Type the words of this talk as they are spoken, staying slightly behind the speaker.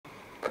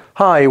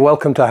Hi,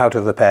 welcome to How to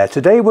Repair.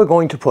 Today we're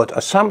going to put a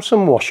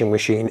Samsung washing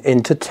machine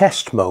into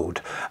test mode.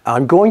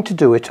 I'm going to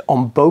do it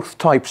on both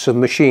types of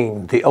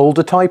machine, the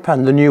older type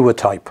and the newer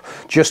type,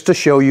 just to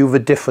show you the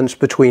difference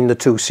between the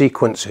two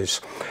sequences.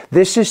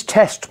 This is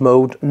test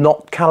mode,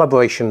 not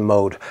calibration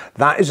mode.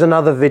 That is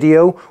another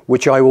video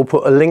which I will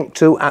put a link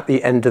to at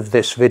the end of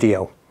this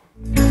video.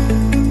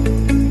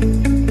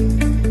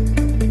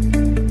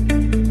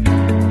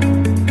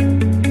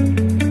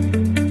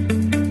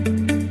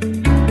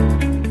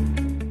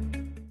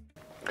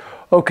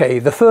 Okay,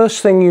 the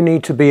first thing you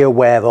need to be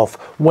aware of,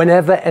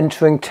 whenever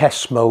entering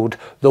test mode,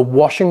 the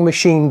washing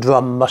machine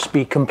drum must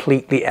be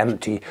completely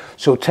empty.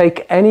 So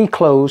take any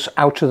clothes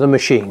out of the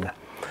machine.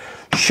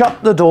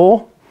 Shut the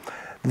door,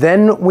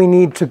 then we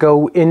need to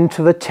go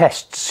into the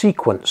test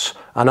sequence,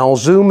 and I'll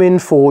zoom in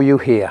for you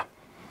here.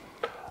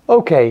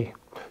 Okay,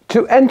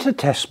 to enter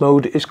test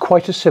mode is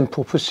quite a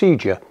simple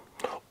procedure.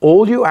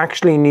 All you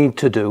actually need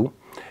to do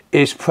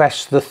is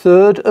press the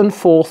third and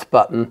fourth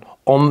button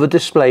on the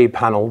display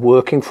panel,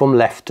 working from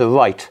left to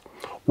right,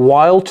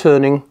 while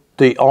turning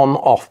the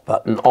on-off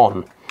button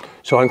on.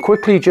 So I'm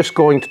quickly just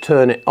going to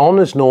turn it on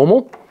as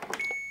normal,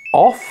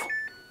 off.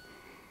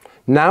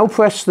 Now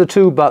press the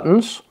two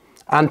buttons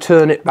and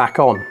turn it back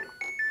on.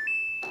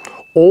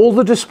 All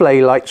the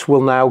display lights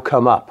will now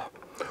come up.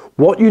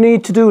 What you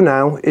need to do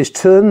now is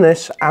turn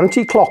this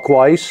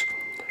anti-clockwise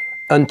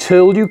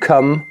until you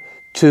come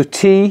to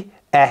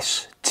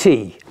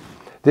TST.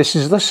 This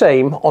is the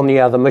same on the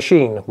other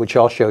machine, which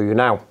I'll show you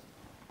now.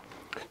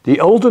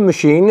 The older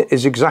machine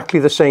is exactly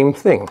the same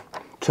thing.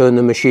 Turn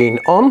the machine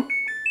on,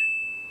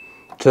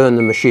 turn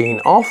the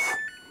machine off,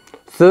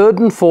 third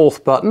and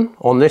fourth button,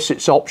 on this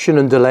it's option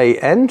and delay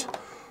end,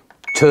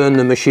 turn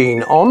the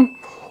machine on,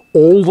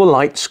 all the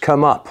lights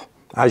come up.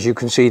 As you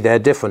can see, they're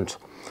different.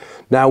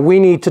 Now we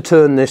need to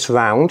turn this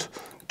round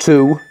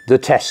to the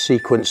test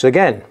sequence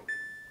again.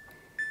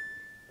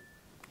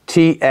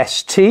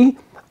 TST.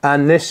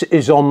 And this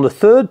is on the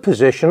fourth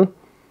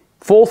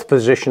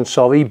position,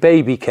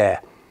 baby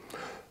care.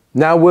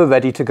 Now we're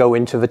ready to go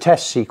into the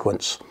test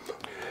sequence.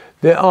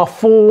 There are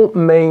four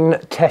main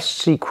test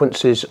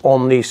sequences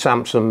on these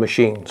Samsung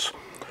machines.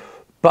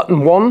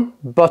 Button 1,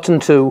 button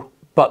 2,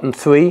 button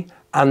 3,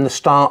 and the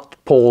start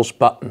pause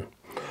button.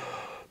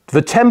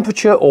 The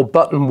temperature, or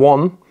button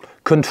 1,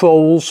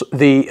 controls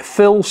the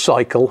fill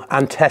cycle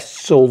and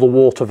tests all the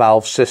water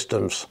valve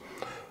systems.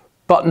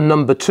 Button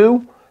number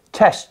 2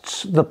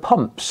 tests the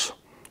pumps,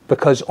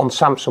 because on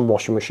Samsung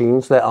washing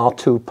machines there are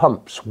two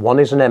pumps. One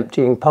is an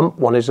emptying pump,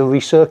 one is a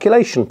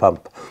recirculation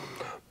pump.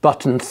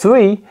 Button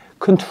 3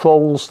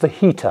 controls the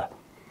heater,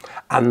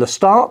 and the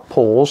start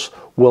pause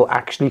will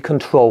actually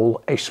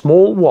control a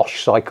small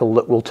wash cycle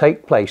that will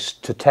take place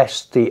to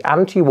test the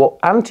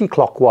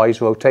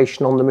anti-clockwise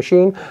rotation on the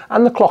machine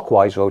and the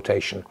clockwise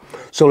rotation.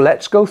 So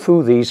let's go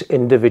through these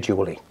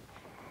individually.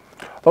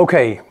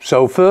 Okay,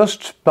 so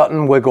first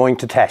button we're going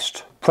to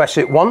test. Press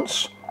it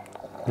once.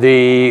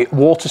 The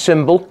water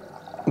symbol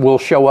will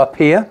show up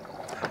here,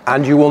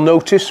 and you will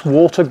notice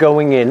water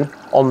going in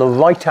on the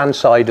right hand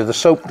side of the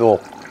soap door.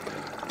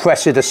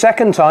 Press it a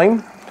second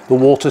time, the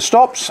water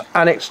stops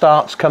and it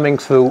starts coming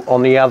through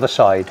on the other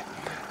side.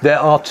 There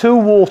are two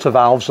water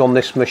valves on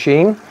this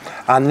machine,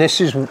 and this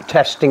is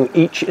testing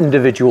each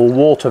individual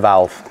water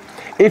valve.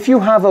 If you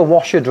have a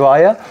washer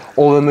dryer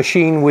or a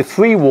machine with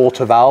 3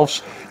 water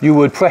valves, you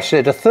would press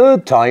it a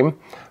third time,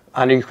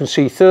 and you can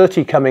see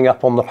 30 coming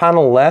up on the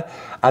panel there,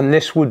 and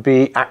this would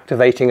be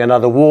activating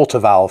another water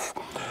valve.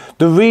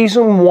 The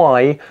reason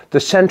why the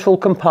central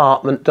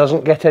compartment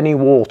doesn't get any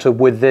water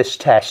with this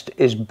test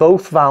is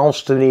both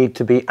valves need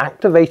to be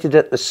activated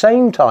at the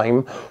same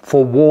time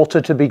for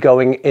water to be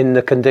going in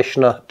the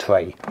conditioner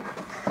tray.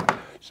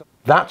 So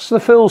that's the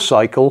fill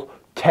cycle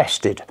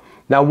tested.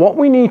 Now what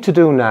we need to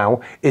do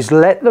now is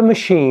let the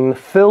machine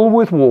fill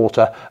with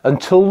water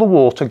until the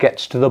water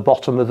gets to the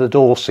bottom of the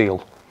door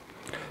seal.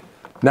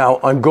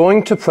 Now I'm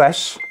going to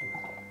press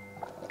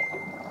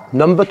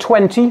number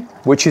 20,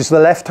 which is the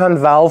left-hand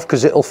valve,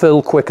 because it'll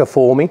fill quicker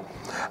for me,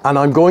 and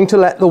I'm going to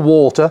let the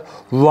water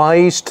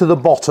rise to the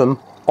bottom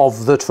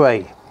of the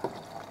tray.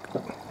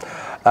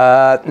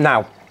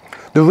 Now,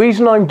 the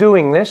reason I'm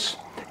doing this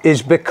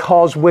is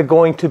because we're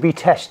going to be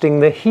testing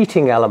the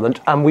heating element,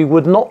 and we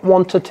would not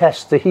want to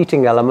test the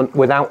heating element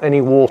without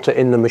any water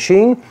in the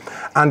machine.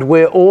 And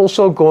we're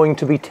also going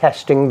to be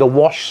testing the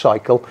wash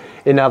cycle,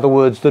 in other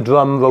words the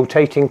drum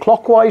rotating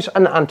clockwise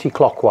and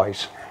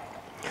anti-clockwise.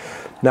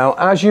 Now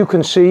as you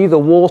can see, the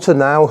water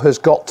now has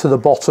got to the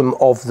bottom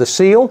of the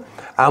seal,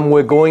 and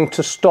we're going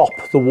to stop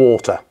the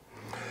water.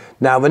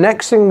 Now the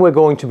next thing we're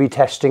going to be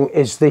testing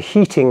is the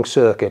heating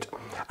circuit,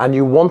 and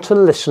you want to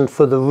listen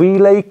for the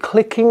relay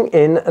clicking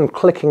in and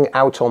clicking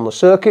out on the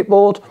circuit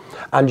board,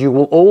 and you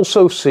will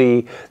also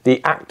see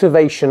the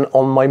activation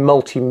on my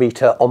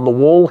multimeter on the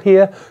wall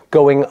here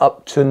going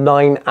up to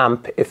 9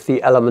 amp if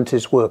the element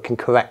is working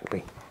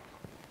correctly.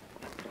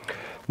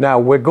 Now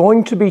we're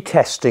going to be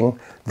testing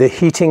the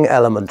heating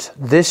element.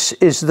 This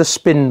is the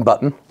spin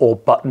button, or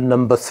button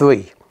number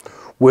 3.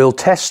 We'll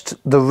test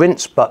the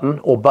rinse button,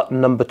 or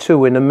button number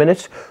 2, in a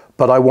minute,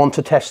 but I want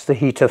to test the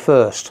heater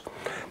first.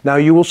 Now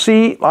you will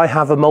see I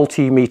have a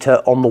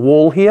multimeter on the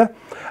wall here,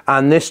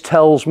 and this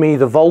tells me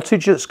the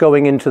voltage that's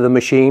going into the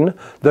machine,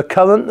 the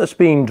current that's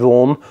being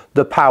drawn,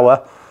 the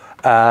power,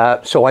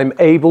 so I'm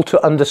able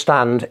to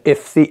understand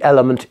if the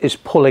element is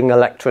pulling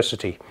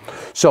electricity.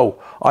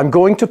 So I'm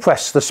going to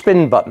press the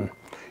spin button.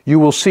 You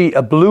will see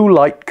a blue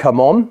light come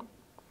on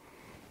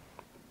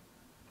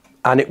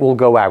and it will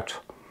go out.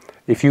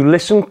 If you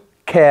listen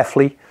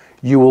carefully,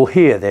 you will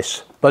hear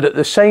this, but at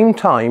the same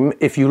time,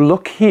 if you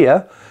look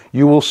here,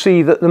 you will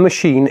see that the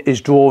machine is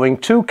drawing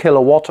 2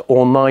 kilowatt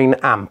or 9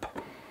 amp.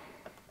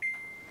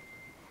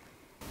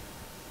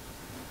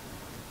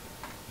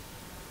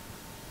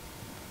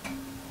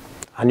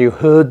 And you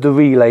heard the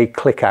relay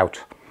click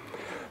out.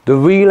 The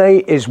relay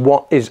is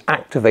what is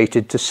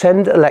activated to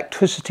send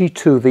electricity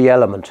to the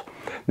element.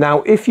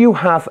 Now, if you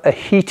have a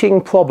heating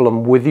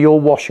problem with your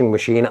washing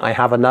machine, I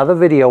have another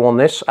video on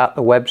this at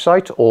the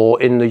website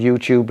or in the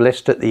YouTube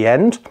list at the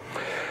end,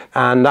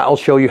 and that'll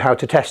show you how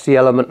to test the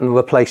element and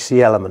replace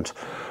the element.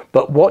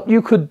 But what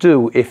you could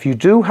do if you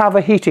do have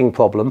a heating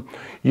problem,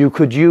 you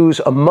could use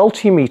a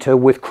multimeter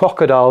with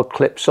crocodile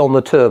clips on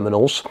the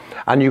terminals,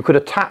 and you could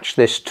attach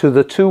this to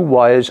the 2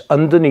 wires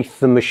underneath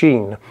the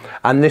machine,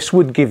 and this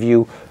would give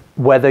you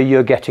whether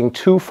you're getting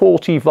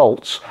 240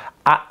 volts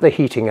at the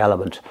heating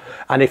element.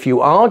 And if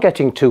you are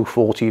getting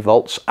 240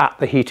 volts at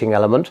the heating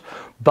element,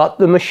 but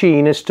the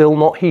machine is still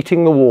not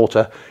heating the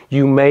water,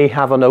 you may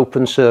have an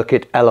open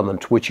circuit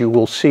element, which you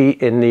will see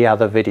in the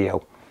other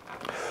video.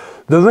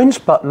 The rinse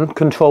button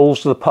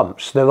controls the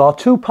pumps. There are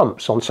 2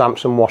 pumps on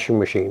Samsung washing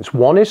machines.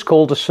 One is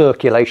called a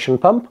circulation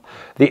pump.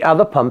 The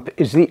other pump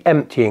is the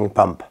emptying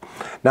pump.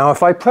 Now,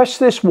 if I press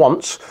this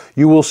once,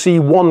 you will see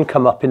 1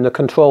 come up in the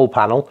control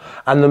panel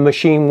and the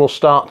machine will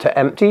start to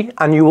empty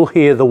and you will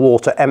hear the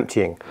water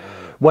emptying.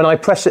 When I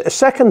press it a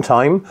second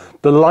time,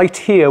 the light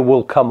here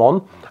will come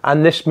on,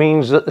 and this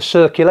means that the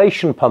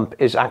circulation pump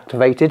is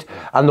activated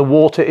and the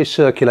water is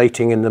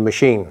circulating in the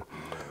machine.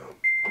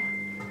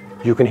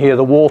 You can hear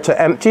the water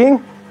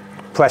emptying.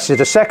 Press it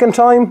a second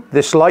time,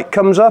 this light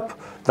comes up.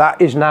 That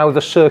is now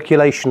the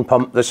circulation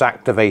pump that's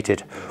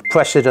activated.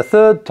 Press it a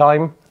third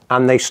time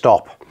and they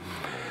stop.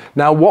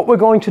 Now what we're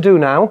going to do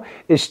now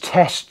is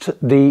test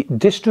the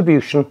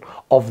distribution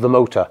of the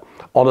motor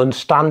on a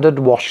standard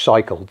wash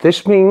cycle.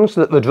 This means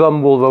that the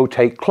drum will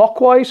rotate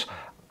clockwise,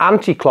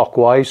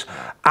 anti-clockwise,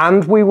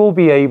 and we will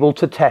be able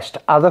to test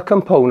other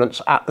components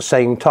at the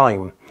same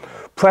time.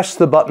 Press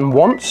the button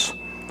once.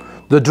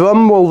 The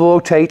drum will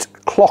rotate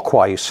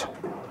clockwise.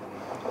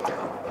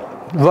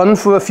 Run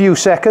for a few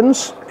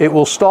seconds, it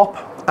will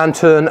stop and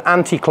turn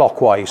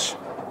anti-clockwise.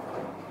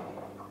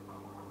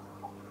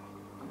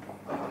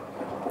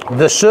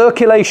 The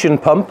circulation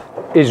pump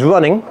is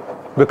running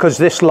because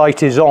this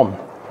light is on.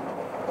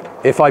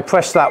 If I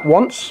press that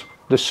once,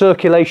 the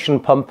circulation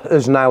pump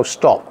has now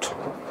stopped.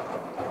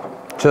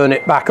 Turn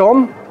it back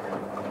on,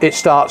 it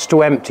starts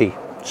to empty.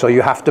 So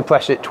you have to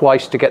press it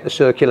twice to get the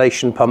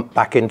circulation pump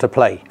back into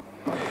play.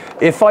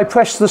 If I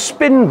press the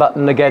spin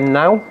button again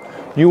now,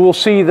 you will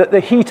see that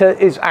the heater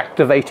is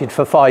activated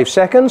for 5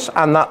 seconds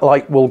and that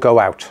light will go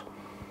out.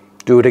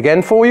 Do it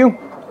again for you.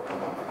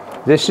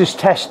 This is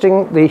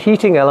testing the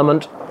heating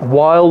element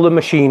while the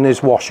machine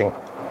is washing.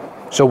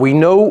 So we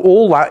know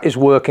all that is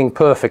working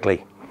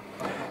perfectly.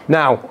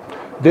 Now,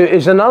 there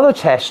is another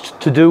test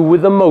to do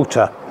with the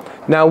motor.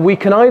 Now we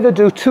can either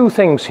do 2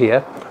 things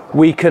here.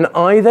 We can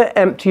either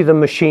empty the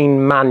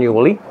machine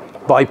manually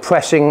by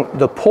pressing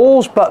the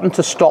pause button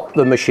to stop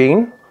the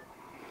machine,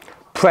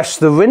 press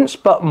the rinse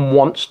button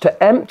once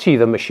to empty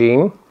the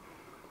machine,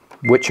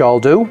 which I'll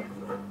do.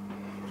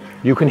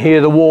 You can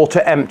hear the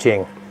water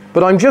emptying,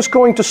 but I'm just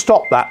going to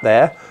stop that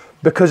there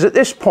because at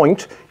this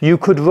point you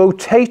could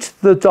rotate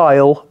the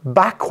dial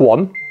back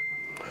 1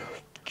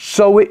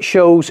 so it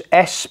shows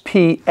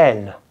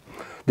SPN.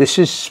 This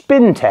is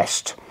spin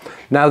test.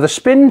 Now the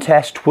spin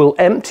test will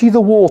empty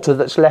the water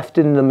that's left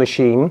in the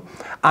machine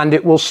and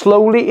it will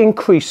slowly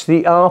increase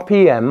the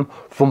RPM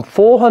from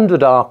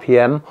 400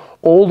 RPM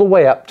all the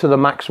way up to the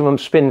maximum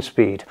spin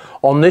speed.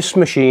 On this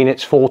machine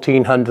it's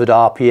 1400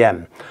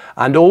 RPM,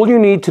 and all you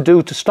need to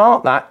do to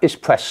start that is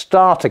press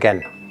start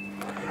again.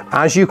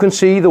 As you can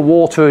see, the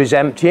water is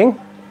emptying.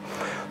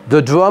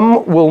 The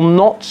drum will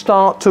not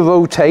start to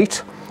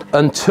rotate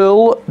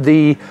until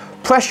the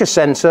pressure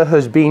sensor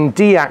has been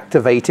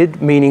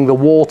deactivated, meaning the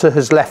water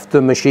has left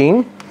the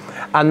machine,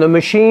 and the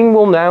machine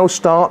will now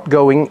start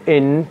going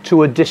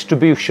into a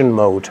distribution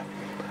mode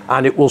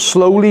and it will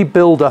slowly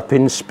build up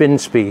in spin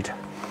speed.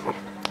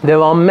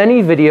 There are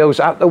many videos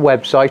at the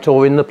website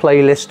or in the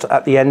playlist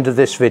at the end of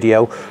this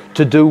video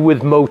to do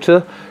with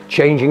motor,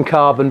 changing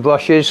carbon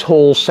brushes,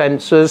 hall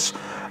sensors,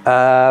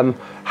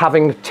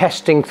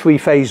 testing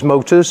 3-phase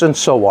motors and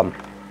so on.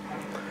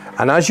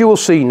 And as you will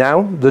see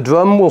now, the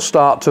drum will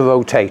start to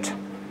rotate.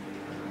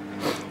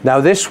 Now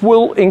this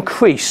will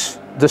increase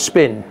the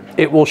spin.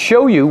 It will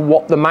show you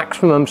what the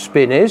maximum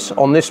spin is.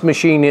 On this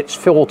machine it's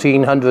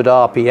 1400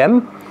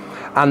 RPM,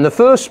 and the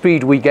first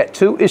speed we get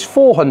to is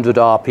 400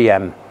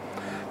 RPM.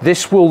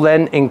 This will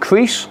then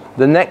increase.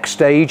 The next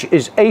stage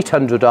is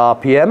 800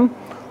 RPM,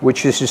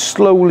 which this is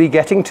slowly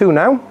getting to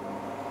now.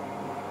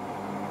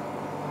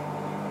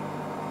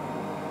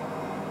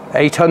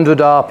 800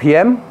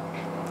 RPM.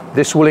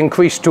 This will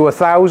increase to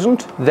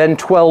 1000, then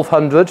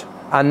 1200,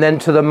 and then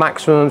to the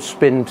maximum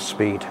spin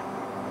speed.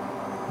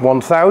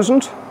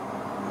 1000.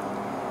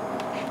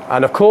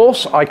 And of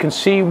course, I can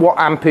see what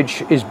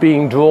ampage is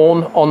being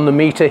drawn on the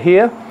meter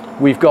here.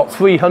 We've got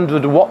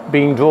 300 watt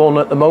being drawn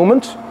at the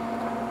moment.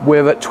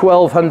 We're at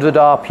 1200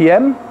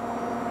 RPM.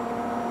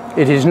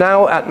 It is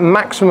now at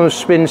maximum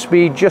spin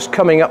speed, just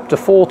coming up to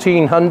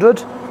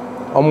 1400.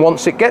 And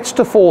once it gets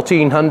to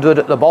 1400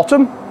 at the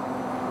bottom,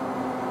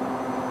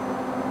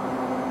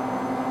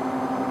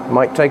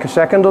 might take a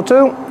second or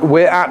two,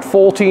 we're at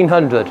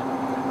 1400.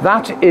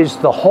 That is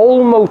the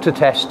whole motor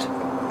test,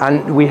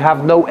 and we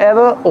have no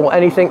error or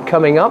anything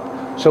coming up,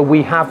 so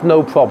we have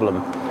no problem.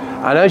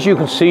 And as you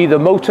can see, the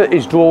motor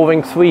is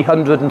drawing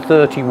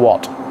 330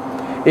 watt.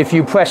 If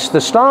you press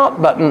the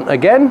start button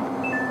again,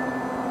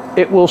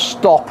 it will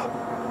stop.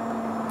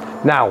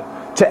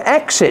 Now, to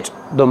exit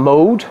the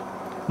mode,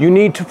 you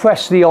need to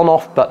press the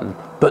on-off button,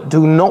 but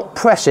do not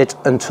press it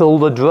until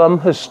the drum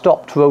has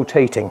stopped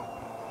rotating.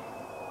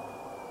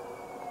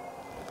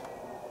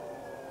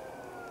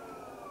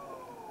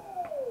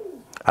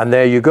 And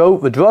there you go,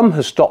 the drum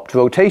has stopped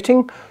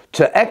rotating.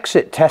 To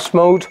exit test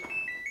mode,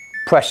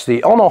 press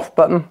the on-off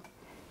button,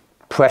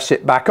 press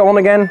it back on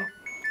again,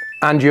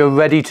 and you're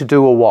ready to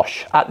do a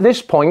wash. At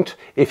this point,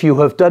 if you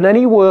have done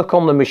any work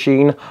on the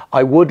machine,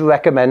 I would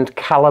recommend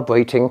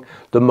calibrating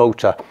the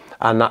motor,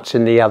 and that's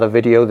in the other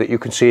video that you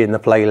can see in the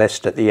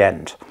playlist at the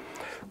end.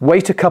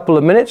 Wait a couple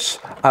of minutes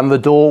and the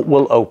door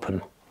will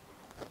open.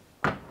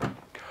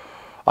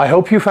 I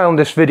hope you found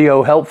this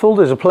video helpful.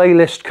 There's a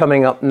playlist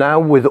coming up now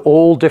with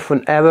all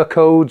different error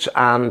codes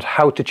and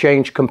how to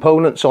change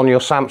components on your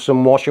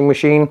Samsung washing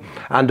machine,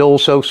 and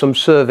also some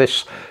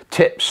service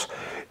tips.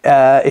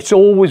 It's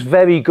always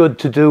very good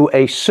to do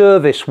a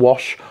service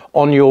wash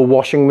on your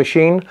washing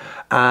machine,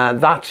 and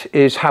that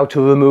is how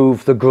to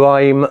remove the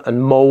grime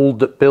and mold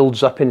that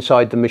builds up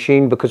inside the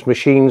machine, because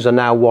machines are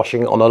now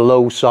washing on a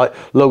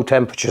low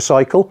temperature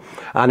cycle,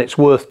 and it's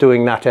worth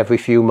doing that every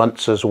few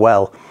months as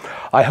well.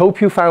 I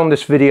hope you found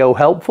this video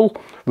helpful.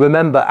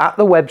 Remember, at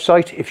the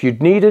website, if you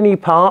need any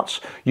parts,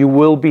 you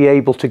will be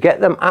able to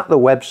get them at the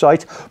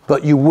website,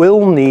 but you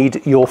will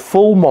need your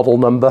full model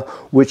number,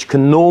 which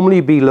can normally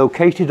be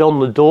located on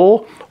the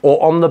door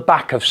or on the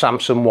back of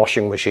Samsung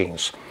washing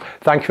machines.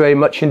 Thank you very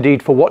much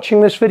indeed for watching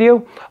this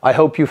video. I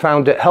hope you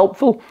found it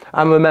helpful,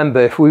 and remember,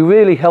 if we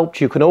really helped,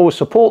 you can always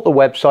support the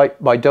website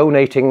by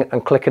donating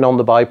and clicking on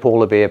the Buy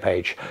Paula Beer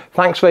page.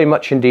 Thanks very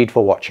much indeed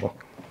for watching.